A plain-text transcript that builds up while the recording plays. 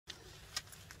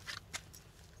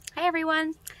Hi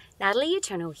everyone, Natalie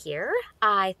Eterno here.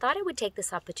 I thought I would take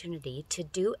this opportunity to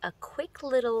do a quick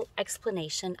little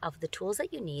explanation of the tools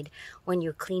that you need when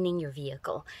you're cleaning your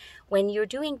vehicle. When you're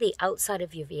doing the outside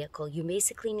of your vehicle, you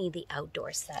basically need the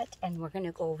outdoor set, and we're going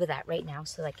to go over that right now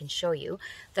so that I can show you.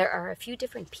 There are a few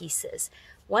different pieces.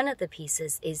 One of the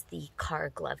pieces is the car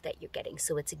glove that you're getting.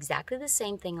 So it's exactly the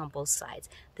same thing on both sides.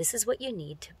 This is what you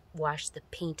need to wash the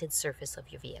painted surface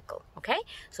of your vehicle, okay?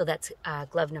 So that's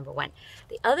glove number one.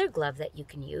 The other glove that you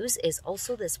can use is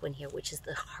also this one here, which is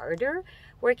the harder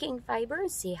working fiber.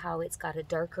 See how it's got a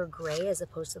darker gray as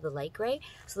opposed to the light gray?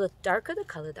 So the darker the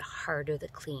color, the harder the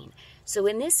clean. So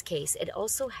in this case, it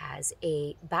also has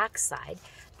a backside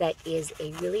that is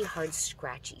a really hard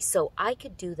scratchy. So I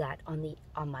could do that on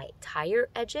my tire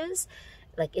edges,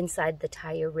 like inside the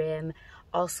tire rim,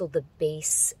 also the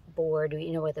baseboard,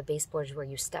 you know where the baseboard is where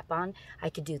you step on. I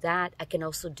could do that. I can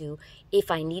also do,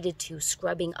 if I needed to,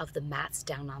 scrubbing of the mats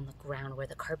down on the ground where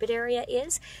the carpet area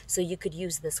is. So you could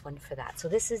use this one for that. So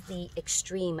this is the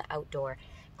extreme outdoor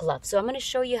glove. So I'm going to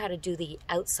show you how to do the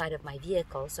outside of my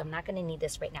vehicle. So I'm not going to need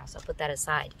this right now, so I'll put that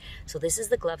aside. So this is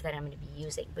the glove that I'm going to be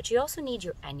using. But you also need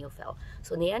your annual fill.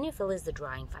 So the annual fill is the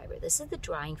drying fiber. This is the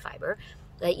drying fiber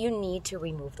that you need to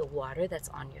remove the water that's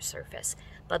on your surface.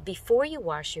 But before you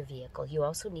wash your vehicle, you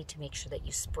also need to make sure that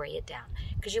you spray it down,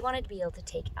 because you want it to be able to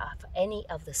take off any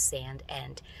of the sand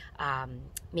and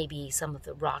maybe some of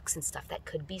the rocks and stuff that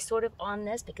could be sort of on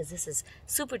this, because this is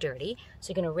super dirty. So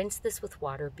you're going to rinse this with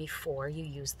water before you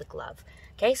use the glove.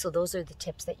 Okay, so those are the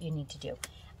tips that you need to do.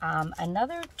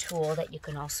 Another tool that you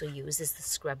can also use is the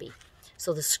scrubby.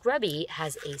 So the scrubby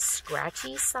has a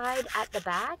scratchy side at the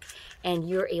back, and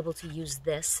you're able to use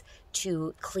this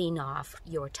to clean off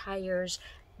your tires,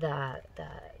 the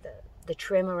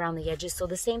trim around the edges. So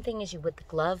the same thing as you would the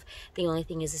glove. The only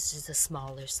thing is it's just a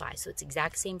smaller size. So it's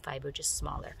exact same fiber, just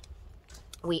smaller.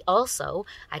 We also,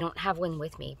 I don't have one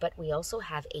with me, but we also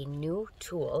have a new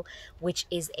tool, which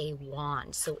is a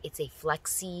wand. So it's a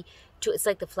flexi tool. It's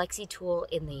like the flexi tool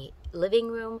in the living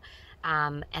room.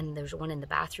 And there's one in the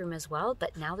bathroom as well,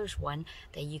 but now there's one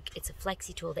that it's a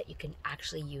flexi tool that you can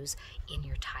actually use in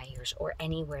your tires or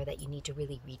anywhere that you need to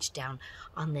really reach down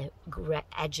on the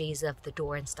edges of the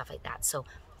door and stuff like that. So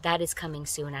that is coming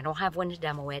soon. I don't have one to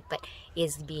demo it, but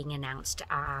is being announced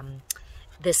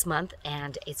this month,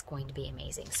 and it's going to be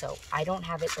amazing. So I don't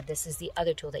have it, but this is the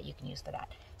other tool that you can use for that.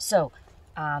 So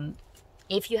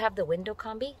if you have the window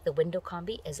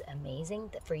combi is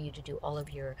amazing for you to do all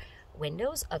of your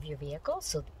windows of your vehicle,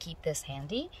 so keep this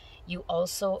handy. You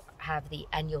also have the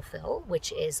annual fill,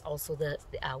 which is also the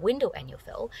window annual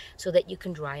fill, so that you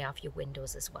can dry off your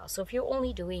windows as well. So if you're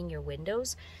only doing your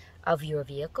windows of your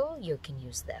vehicle, you can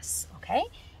use this, okay?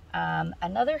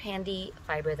 Another handy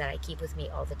fiber that I keep with me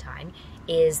all the time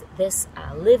is this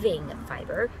living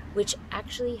fiber, which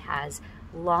actually has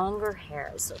longer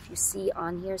hairs. So if you see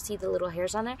on here, see the little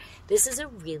hairs on there? This is a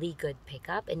really good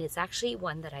pickup, and it's actually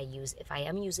one that I use if I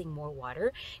am using more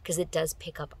water, because it does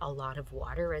pick up a lot of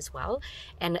water as well,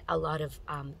 and a lot of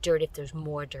dirt if there's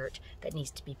more dirt that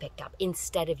needs to be picked up,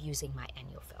 instead of using my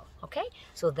annual fill, okay?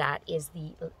 So that is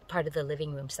the part of the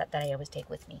living room set that I always take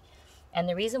with me. And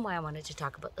the reason why I wanted to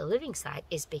talk about the living side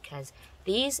is because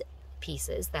these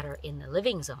pieces that are in the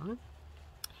living zone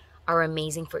are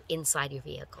amazing for inside your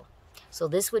vehicle. So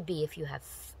this would be if you have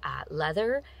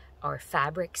leather or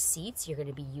fabric seats, you're going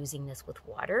to be using this with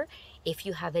water. If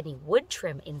you have any wood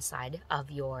trim inside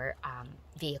of your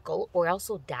vehicle, or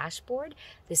also dashboard,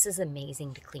 this is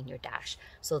amazing to clean your dash.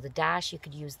 So the dash, you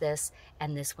could use this,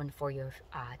 and this one for your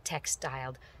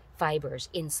textiled fibers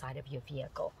inside of your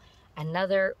vehicle.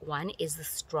 Another one is the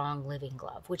strong living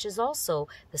glove, which is also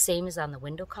the same as on the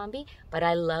window combi, but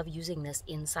I love using this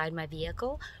inside my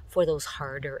vehicle for those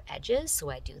harder edges, so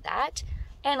I do that.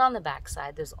 And on the back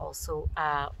side, there's also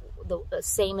the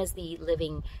same as the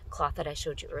living cloth that I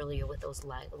showed you earlier with those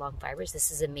long fibers. This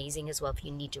is amazing as well if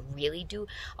you need to really do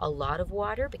a lot of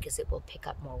water, because it will pick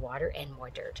up more water and more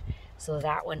dirt. So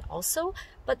that one also.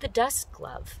 But the dust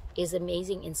glove is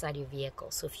amazing inside your vehicle.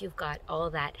 So if you've got all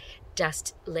that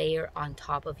dust layer on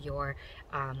top of your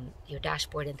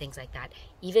dashboard and things like that,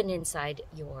 even inside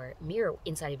your mirror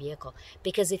inside a vehicle,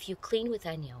 because if you clean with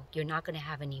annual, you're not going to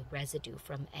have any residue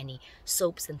from any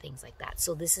soaps and things like that.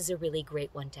 So this is a really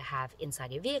great one to have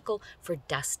inside your vehicle for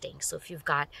dusting. So if you've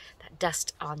got that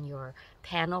dust on your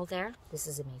panel there, this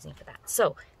is amazing for that.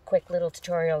 So quick little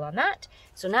tutorial on that.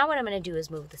 So now what I'm going to do is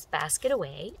move this basket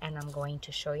away, and I'm going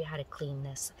to show you how to clean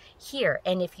this here.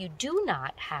 And if you do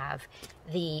not have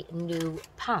the new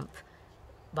pump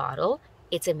bottle,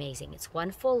 it's amazing. It's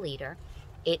 1 full liter.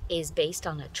 it is based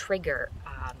on a trigger.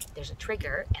 There's a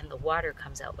trigger and the water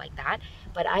comes out like that,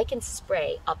 but I can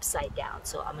spray upside down.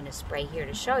 So I'm gonna spray here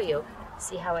to show you.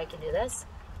 See how I can do this?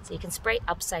 So you can spray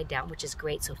upside down, which is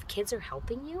great. So if kids are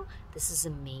helping you, this is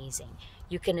amazing.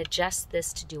 You can adjust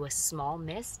this to do a small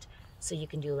mist. So you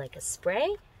can do like a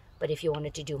spray, but if you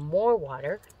wanted to do more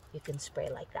water, you can spray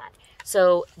like that.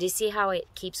 So do you see how it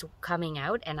keeps coming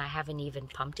out? And I haven't even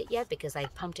pumped it yet because I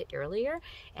pumped it earlier.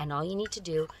 And all you need to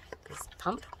do is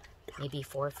pump maybe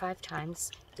 4 or 5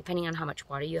 times, depending on how much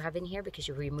water you have in here, because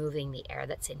you're removing the air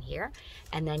that's in here.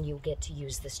 And then you get to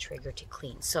use this trigger to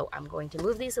clean. So I'm going to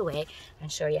move these away and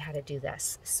show you how to do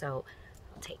this. So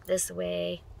I'll take this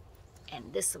away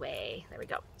and this away. There we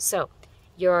go. So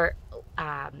your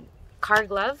car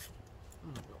glove,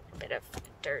 a bit of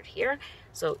dirt here.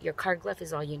 So your car glove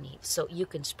is all you need. So you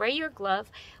can spray your glove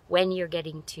when you're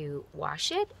getting to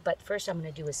wash it, but first I'm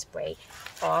going to do a spray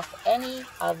off any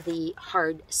of the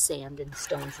hard sand and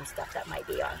stones and stuff that might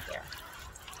be on here.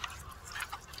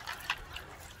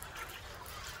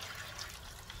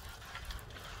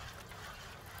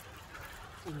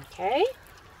 Okay.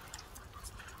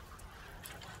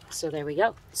 So there we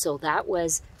go. So that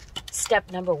was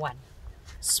step number 1.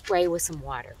 Spray with some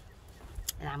water.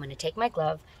 And I'm going to take my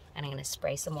glove and I'm going to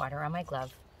spray some water on my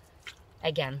glove.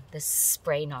 Again, this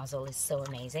spray nozzle is so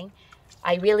amazing.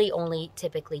 I really only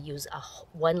typically use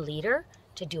 1 liter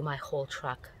to do my whole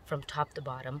truck from top to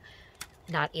bottom.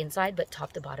 Not inside, but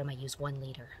top to bottom, I use 1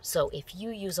 liter. So if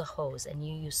you use a hose and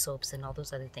you use soaps and all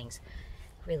those other things,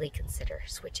 really consider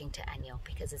switching to ENJO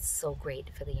because it's so great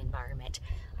for the environment.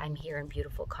 I'm here in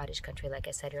beautiful cottage country, like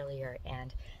I said earlier,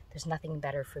 and there's nothing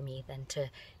better for me than to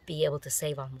be able to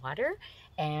save on water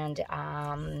and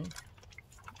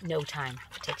no time.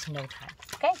 It takes no time.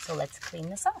 Okay, so let's clean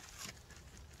this off.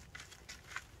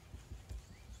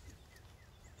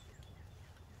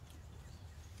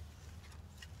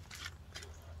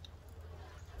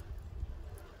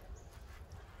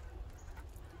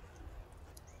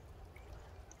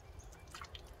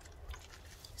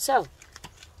 So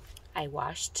I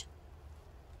washed,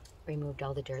 removed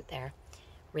all the dirt there,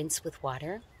 rinse with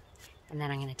water, and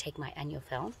then I'm going to take my ENJO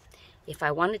film. If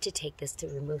I wanted to take this to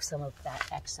remove some of that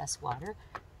excess water,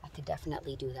 I could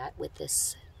definitely do that with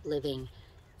this living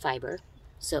fiber.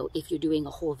 So if you're doing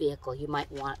a whole vehicle, you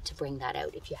might want to bring that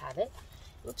out if you have it.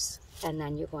 Oops. And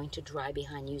then you're going to dry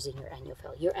behind using your ENJO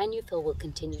fill. Your ENJO fill will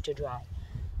continue to dry.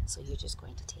 So you're just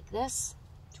going to take this,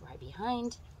 dry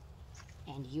behind,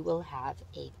 and you will have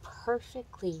a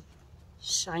perfectly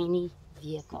shiny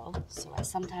vehicle. So I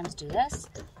sometimes do this.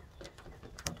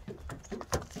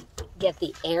 Get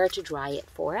the air to dry it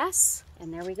for us,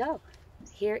 and there we go.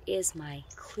 Here is my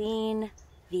clean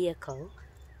vehicle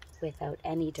without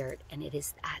any dirt, and it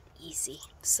is that easy.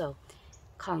 So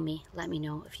call me, let me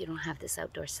know if you don't have this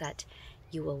outdoor set.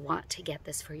 You will want to get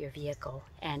this for your vehicle,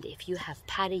 and if you have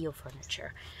patio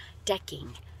furniture,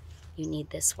 decking, you need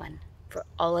this one for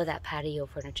all of that patio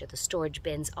furniture, the storage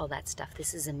bins, all that stuff.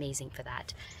 This is amazing for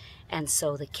that. And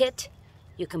so the kit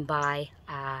you can buy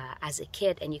as a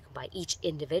kit, and you can buy each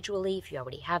individually if you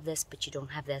already have this, but you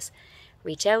don't have this.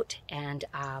 Reach out and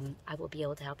I will be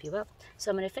able to help you out.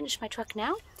 So I'm going to finish my truck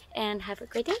now and have a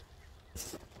great day.